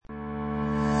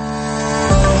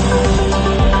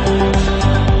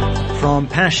From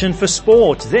Passion for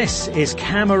Sport, this is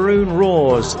Cameroon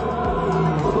Roars.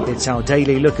 It's our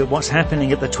daily look at what's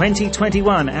happening at the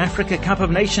 2021 Africa Cup of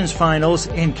Nations finals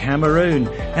in Cameroon.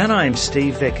 And I'm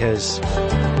Steve Vickers.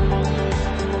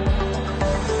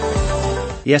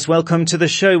 Yes, welcome to the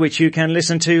show, which you can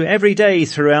listen to every day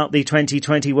throughout the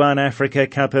 2021 Africa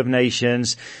Cup of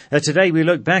Nations. Today we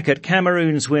look back at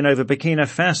Cameroon's win over Burkina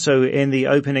Faso in the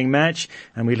opening match,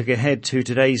 and we look ahead to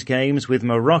today's games with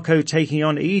Morocco taking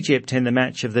on Egypt in the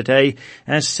match of the day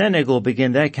as Senegal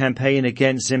begin their campaign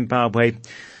against Zimbabwe.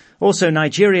 Also,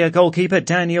 Nigeria goalkeeper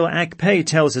Daniel Akpeyi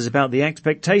tells us about the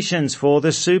expectations for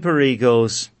the Super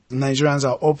Eagles. Nigerians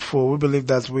are hopeful. We believe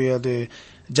that we are the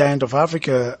giant of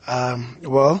Africa.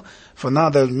 For now,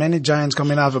 there's many giants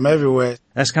coming out from everywhere.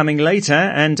 That's coming later.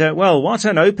 And, what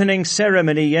an opening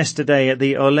ceremony yesterday at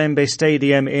the Olembe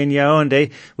Stadium in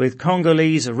Yaoundé, with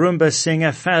Congolese Rumba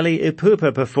singer Fally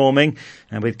Ipupa performing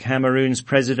and with Cameroon's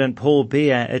President Paul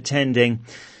Biya attending.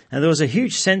 And there was a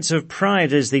huge sense of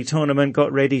pride as the tournament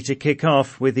got ready to kick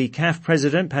off, with the CAF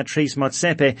president, Patrice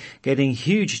Motsepe, getting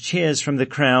huge cheers from the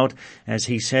crowd as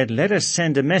he said, "Let us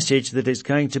send a message that it's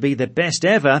going to be the best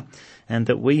ever and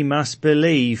that we must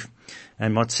believe."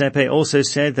 And Motsepe also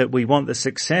said that we want the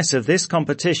success of this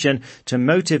competition to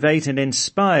motivate and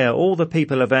inspire all the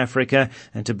people of Africa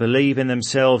and to believe in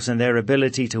themselves and their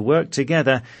ability to work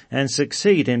together and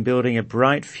succeed in building a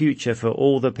bright future for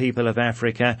all the people of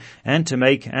Africa and to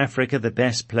make Africa the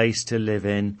best place to live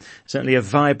in. Certainly a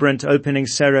vibrant opening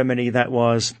ceremony that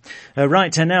was.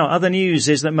 Right, and now other news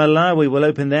is that Malawi will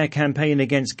open their campaign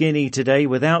against Guinea today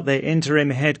without their interim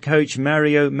head coach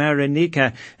Mario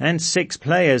Marinika and 6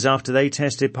 players after they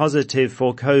tested positive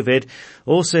for COVID.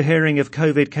 Also hearing of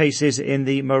COVID cases in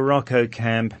the Morocco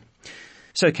camp.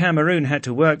 So Cameroon had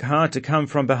to work hard to come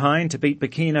from behind to beat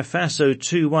Burkina Faso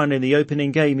 2-1 in the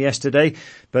opening game yesterday.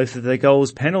 Both of their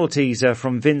goals penalties are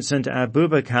from Vincent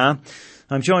Abubakar.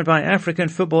 I'm joined by African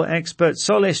football expert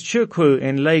Solis Chukwu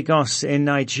in Lagos in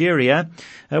Nigeria.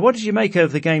 What did you make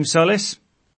of the game, Solis?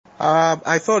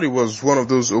 I thought it was one of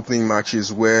those opening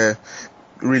matches where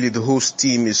really the host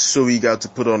team is so eager to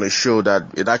put on a show that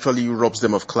it actually robs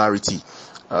them of clarity.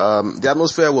 The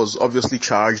atmosphere was obviously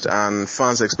charged and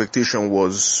fans' expectation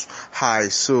was high,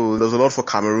 so there was a lot for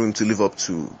Cameroon to live up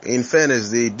to. In fairness,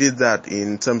 they did that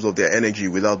in terms of their energy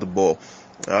without the ball.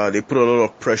 They put a lot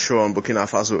of pressure on Burkina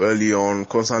Faso early on,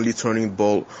 constantly turning the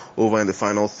ball over in the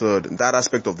final third. That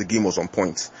aspect of the game was on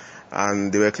point,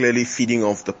 and they were clearly feeding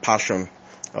off the passion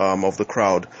of the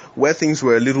crowd. Where things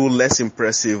were a little less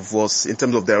impressive was in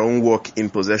terms of their own work in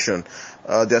possession.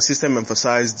 Their system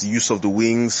emphasized the use of the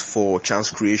wings for chance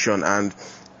creation, and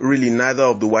really neither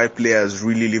of the wide players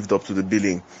really lived up to the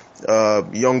billing.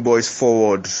 Young boys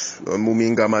forward,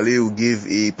 Muminga Maleu gave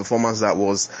a performance that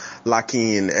was lacking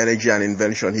in energy and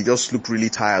invention. He just looked really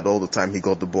tired all the time he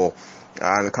got the ball.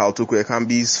 And Karl Toko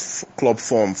Ekambi's club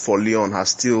form for Lyon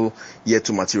has still yet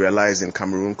to materialize in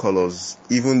Cameroon colours,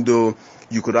 even though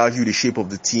you could argue the shape of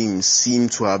the team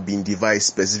seemed to have been devised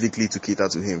specifically to cater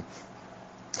to him.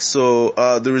 So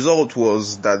the result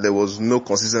was that there was no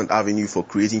consistent avenue for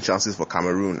creating chances for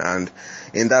Cameroon, and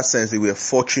in that sense they were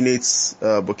fortunate.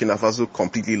 Burkina Faso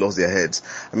completely lost their heads.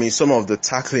 I mean, some of the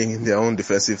tackling in their own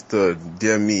defensive third,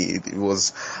 dear me, it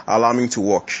was alarming to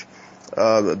watch.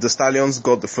 The Stallions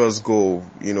got the first goal,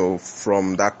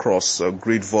 from that cross, a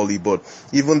great volley, but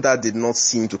even that did not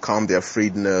seem to calm their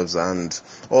frayed nerves, and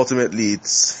ultimately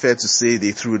it's fair to say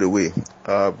they threw it away.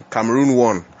 Cameroon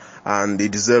won, and they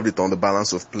deserved it on the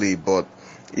balance of play, but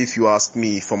if you ask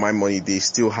me, for my money, they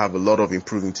still have a lot of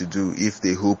improving to do if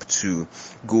they hope to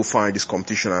go far in this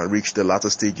competition and reach the latter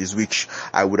stages, which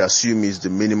I would assume is the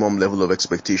minimum level of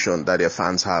expectation that their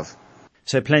fans have.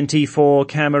 So plenty for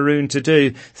Cameroon to do.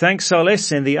 Thanks,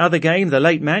 Solis. In the other game, the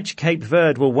late match, Cape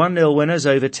Verde were 1-0 winners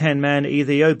over 10-man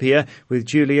Ethiopia, with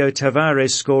Julio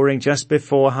Tavares scoring just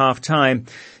before half-time.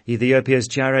 Ethiopia's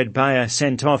Jared Bayer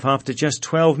sent off after just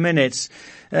 12 minutes.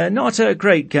 Not a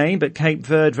great game, but Cape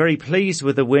Verde very pleased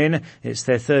with the win. It's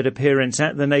their third appearance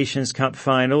at the Nations Cup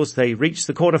finals. They reached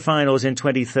the quarterfinals in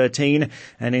 2013,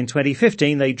 and in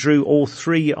 2015 they drew all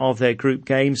 3 of their group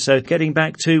games, so getting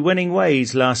back to winning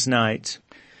ways last night.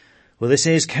 Well, this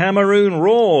is Cameroon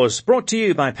Roars, brought to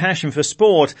you by Passion for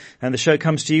Sport, and the show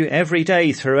comes to you every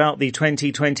day throughout the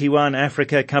 2021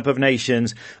 Africa Cup of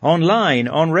Nations, online,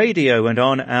 on radio and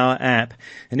on our app.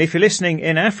 And if you're listening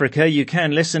in Africa, you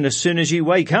can listen as soon as you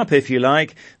wake up if you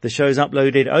like. The show's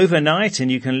uploaded overnight and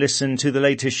you can listen to the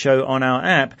latest show on our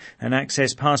app and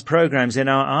access past programs in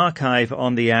our archive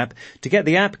on the app. To get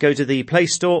the app, go to the Play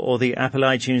Store or the Apple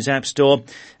iTunes App Store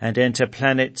and enter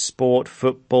Planet Sport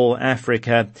Football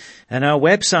Africa. And our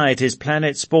website is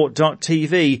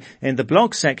planetsport.tv. In the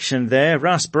blog section there,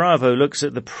 Russ Bravo looks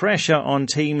at the pressure on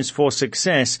teams for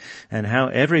success and how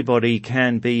everybody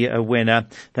can be a winner.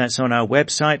 That's on our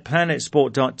website,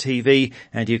 planetsport.tv,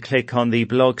 and you click on the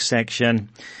blog section.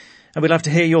 And we'd love to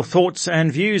hear your thoughts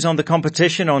and views on the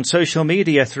competition on social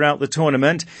media throughout the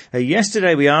tournament.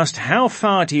 Yesterday we asked, how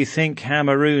far do you think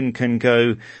Cameroon can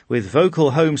go? With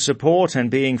vocal home support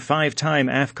and being 5-time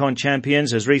AFCON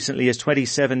champions as recently as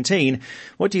 2017,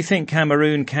 what do you think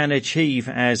Cameroon can achieve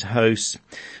as hosts?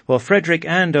 Well, Frederick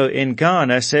Ando in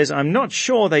Ghana says, I'm not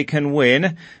sure they can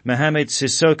win. Mohamed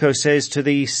Sissoko says to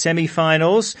the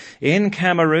semi-finals. In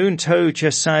Cameroon, To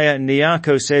Josiah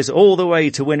Nyako says all the way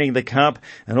to winning the cup.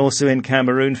 And also in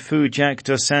Cameroon, Fujak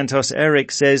dos Santos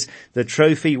Eric says the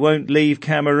trophy won't leave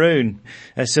Cameroon.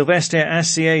 Sylvester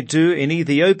Assiedu in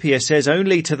Ethiopia says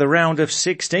only to the round of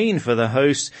 16 for the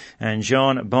hosts. And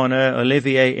Jean Bonner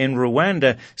Olivier in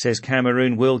Rwanda says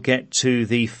Cameroon will get to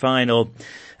the final.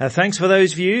 Thanks for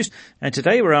those views. And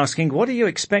today we're asking, what are you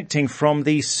expecting from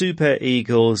the Super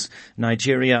Eagles?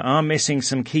 Nigeria are missing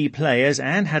some key players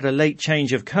and had a late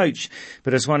change of coach.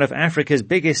 But as one of Africa's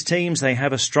biggest teams, they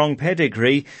have a strong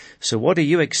pedigree. So what are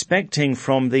you expecting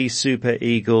from the Super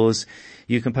Eagles?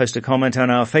 You can post a comment on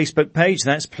our Facebook page,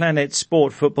 that's Planet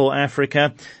Sport Football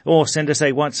Africa, or send us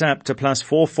a WhatsApp to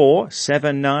 +44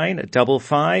 79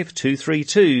 55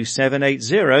 232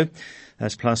 780.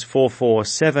 That's +44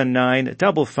 79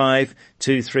 55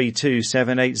 232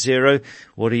 780.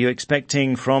 What are you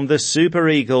expecting from the Super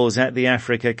Eagles at the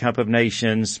Africa Cup of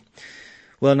Nations?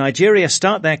 Well, Nigeria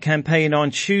start their campaign on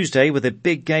Tuesday with a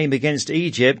big game against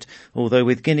Egypt, although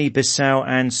with Guinea-Bissau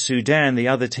and Sudan, the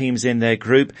other teams in their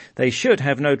group, they should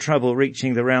have no trouble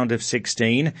reaching the round of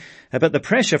 16. But the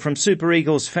pressure from Super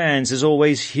Eagles fans is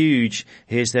always huge.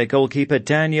 Here's their goalkeeper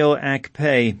Daniel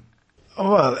Akpeyi.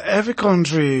 Well, every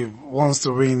country wants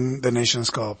to win the Nations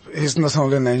Cup. It's not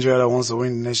only Nigeria that wants to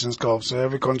win the Nations Cup, so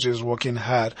every country is working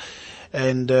hard.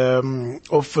 And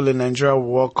hopefully Nigeria will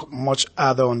work much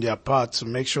harder on their part to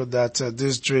make sure that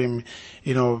this dream,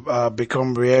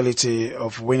 become reality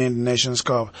of winning the Nations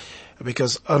Cup.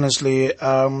 Because honestly,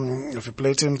 if you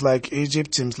play teams like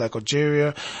Egypt, teams like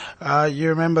Algeria, you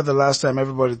remember the last time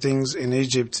everybody thinks in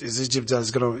Egypt is Egypt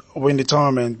that's going to win the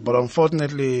tournament, but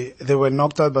unfortunately they were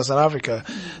knocked out by South Africa.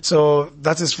 So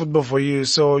that is football for you.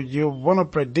 So you want to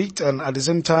predict, and at the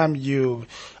same time you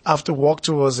have to work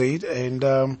towards it. And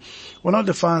when all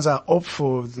the fans are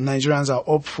hopeful, the Nigerians are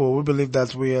hopeful, we believe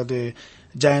that we are the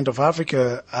giant of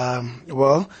Africa.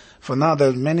 For now, there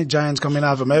are many giants coming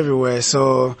out from everywhere.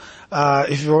 So,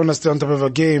 if you want to stay on top of a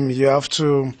game, you have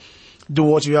to do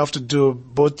what you have to do,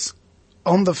 both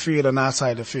on the field and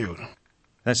outside the field.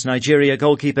 That's Nigeria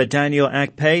goalkeeper Daniel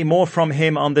Akpeyi. More from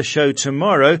him on the show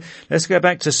tomorrow. Let's go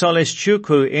back to Solis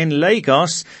Chukwu in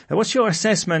Lagos. What's your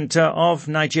assessment of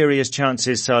Nigeria's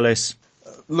chances, Solis?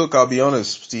 Look, I'll be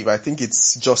honest, Steve. I think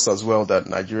it's just as well that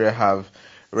Nigeria have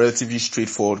a relatively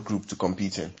straightforward group to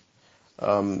compete in.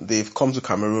 They've come to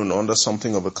Cameroon under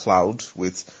something of a cloud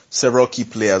with several key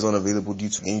players unavailable due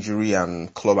to injury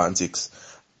and club antics,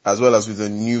 as well as with a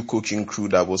new coaching crew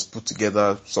that was put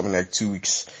together something like 2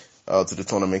 weeks to the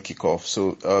tournament kickoff.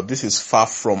 So this is far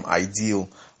from ideal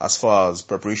as far as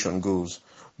preparation goes.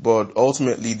 But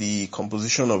ultimately the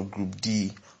composition of Group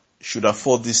D should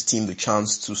afford this team the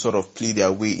chance to sort of play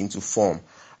their way into form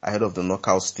ahead of the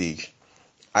knockout stage.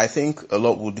 I think a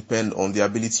lot will depend on the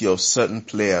ability of certain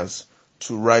players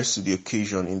to rise to the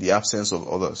occasion in the absence of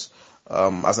others.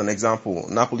 As an example,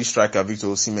 Napoli striker Victor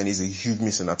Osimhen is a huge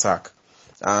miss in attack.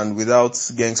 And without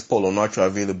Genks Paul Onuachu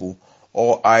available,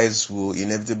 all eyes will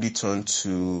inevitably turn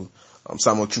to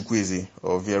Samuel Chukwueze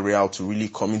of Villarreal to really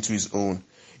come into his own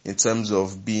in terms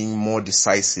of being more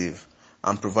decisive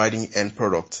and providing end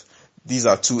product. These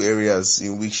are two areas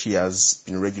in which he has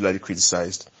been regularly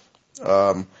criticized.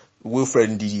 Wilfred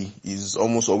Ndidi is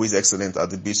almost always excellent at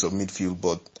the base of midfield,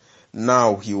 but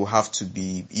now he will have to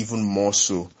be even more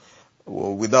so.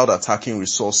 Without attacking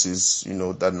resources,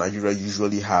 that Nigeria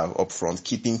usually have up front,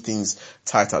 keeping things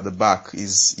tight at the back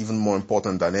is even more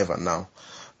important than ever now.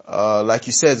 Like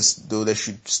you said, though, there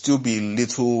should still be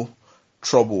little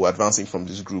trouble advancing from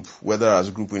this group, whether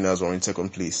as group winners or in second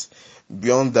place.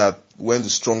 Beyond that, when the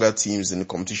stronger teams in the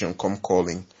competition come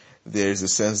calling, there is a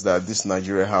sense that this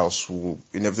Nigeria house will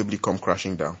inevitably come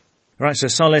crashing down. Right, so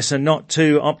Solace are not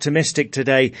too optimistic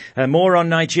today. More on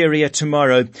Nigeria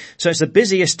tomorrow. So it's the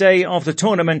busiest day of the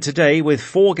tournament today with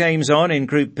 4 games on in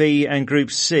Group B and Group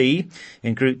C.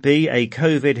 In Group B, a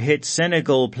COVID-hit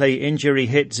Senegal play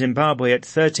injury-hit Zimbabwe at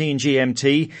 13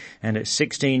 GMT, and at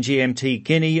 16 GMT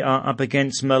Guinea are up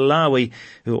against Malawi,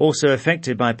 who are also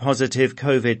affected by positive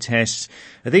COVID tests.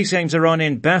 These games are on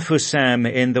in Bafoussam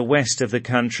in the west of the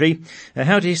country.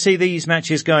 How do you see these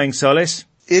matches going, Solace?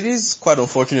 It is quite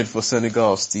unfortunate for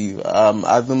Senegal, Steve.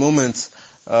 At the moment,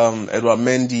 Edouard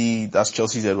Mendy, that's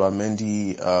Chelsea's Edouard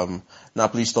Mendy,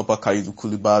 Napoli stopper Kalidou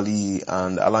Koulibaly,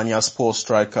 and Alanya Sport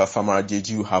striker Famara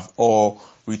Diédhiou have all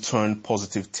returned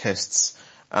positive tests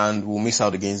and will miss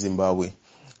out against Zimbabwe.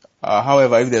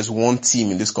 However, if there's one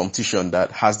team in this competition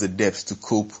that has the depth to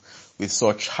cope with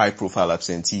such high-profile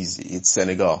absentees, it's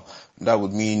Senegal. That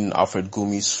would mean Alfred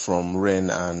Gomis from Rennes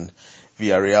and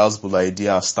Villarreal's Boulaye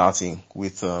Dia starting,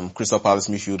 with Crystal Palace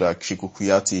midfielder Cheikhou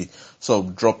Kouyaté sort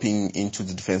of dropping into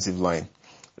the defensive line.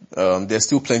 There's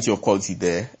still plenty of quality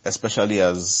there, especially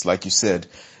as, like you said,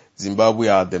 Zimbabwe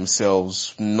are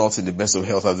themselves not in the best of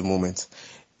health at the moment,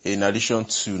 in addition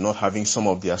to not having some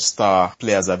of their star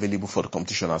players available for the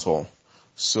competition at all.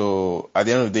 So at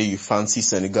the end of the day, you fancy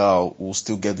Senegal will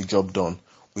still get the job done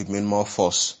with minimal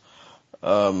force.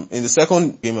 In the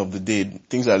second game of the day,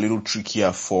 things are a little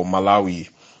trickier for Malawi,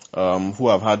 who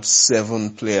have had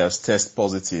 7 players test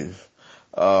positive.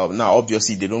 Now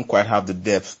obviously they don't quite have the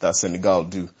depth that Senegal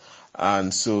do,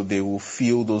 and so they will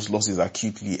feel those losses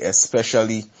acutely,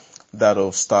 especially that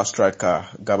of star striker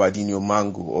Gabadinho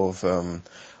Mango of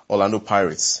Orlando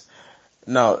Pirates.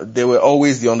 Now, they were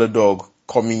always the underdog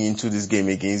coming into this game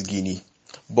against Guinea,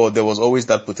 but there was always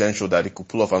that potential that it could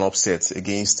pull off an upset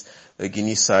against a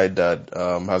Guinea side that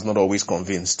has not always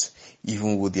convinced,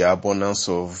 even with the abundance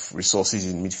of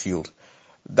resources in midfield.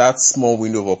 That small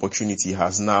window of opportunity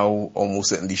has now almost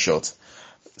certainly shut,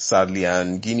 sadly,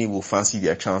 and Guinea will fancy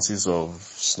their chances of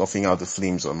snuffing out the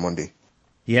flames on Monday.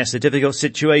 Yes, a difficult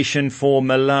situation for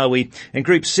Malawi. In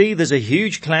Group C, there's a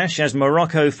huge clash as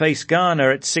Morocco face Ghana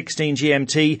at 16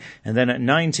 GMT, and then at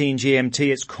 19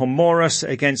 GMT it's Comoros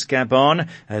against Gabon.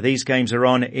 These games are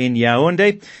on in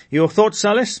Yaoundé. Your thoughts,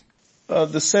 Salis?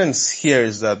 The sense here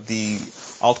is that the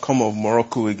outcome of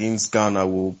Morocco against Ghana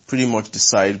will pretty much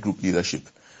decide group leadership.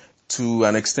 To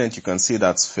an extent, you can say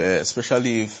that's fair,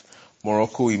 especially if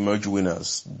Morocco emerge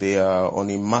winners. They are on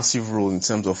a massive roll in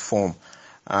terms of form,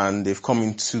 and they've come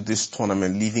into this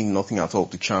tournament leaving nothing at all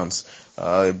to chance.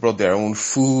 They brought their own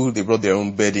food, they brought their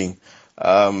own bedding,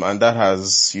 and that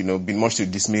has, been much to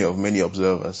the dismay of many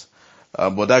observers.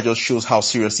 But that just shows how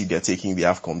seriously they're taking the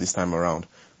AFCON this time around.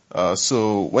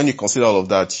 So when you consider all of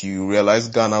that, you realize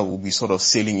Ghana will be sort of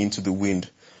sailing into the wind.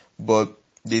 But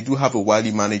they do have a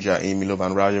wily manager in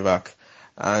Milovan Rajevac,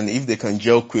 and if they can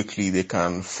gel quickly, they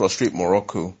can frustrate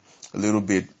Morocco a little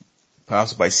bit,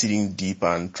 perhaps by sitting deep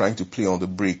and trying to play on the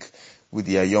break with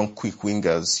their young quick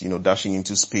wingers, dashing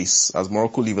into space, as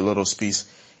Morocco leave a lot of space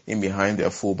in behind their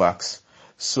fullbacks.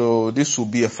 So this will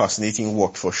be a fascinating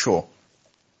watch for sure.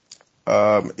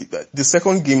 The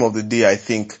second game of the day, I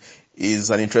think,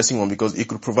 is an interesting one because it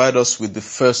could provide us with the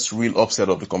first real upset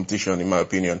of the competition, in my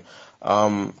opinion.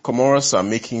 Comoros are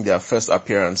making their first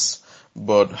appearance,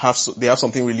 but they have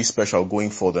something really special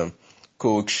going for them.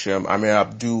 Coach Amir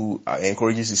Abdou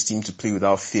encourages his team to play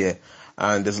without fear,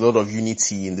 and there's a lot of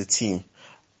unity in the team.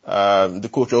 The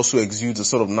coach also exudes a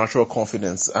sort of natural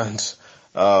confidence and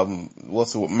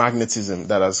magnetism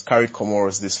that has carried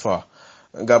Comoros this far.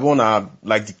 Gabon are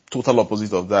like the total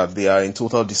opposite of that. They are in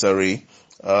total disarray.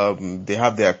 They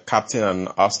have their captain and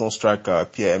Arsenal striker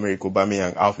Pierre-Emerick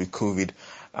Aubameyang out with COVID,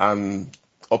 and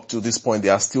up to this point they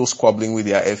are still squabbling with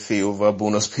their FA over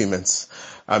bonus payments.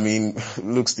 I mean,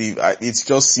 look, Steve, it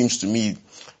just seems to me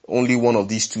only one of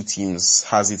these two teams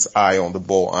has its eye on the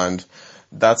ball, and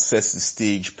that sets the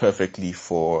stage perfectly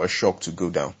for a shock to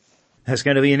go down. That's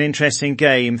going to be an interesting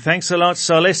game. Thanks a lot,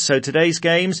 Solis. So today's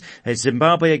games, it's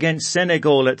Zimbabwe against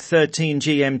Senegal at 13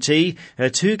 GMT.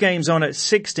 2 games on at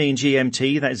 16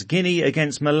 GMT. That's Guinea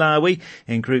against Malawi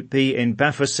in Group B in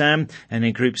Bafoussam, and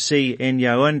in Group C in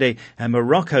Yaoundé. And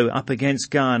Morocco up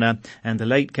against Ghana. And the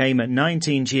late game at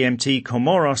 19 GMT,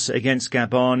 Comoros against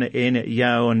Gabon in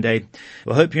Yaoundé.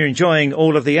 Well, hope you're enjoying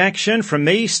all of the action. From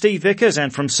me, Steve Vickers,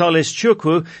 and from Solis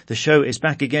Chukwu, the show is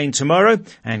back again tomorrow,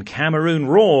 and Cameroon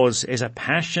Roars is a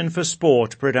passion for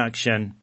sport production.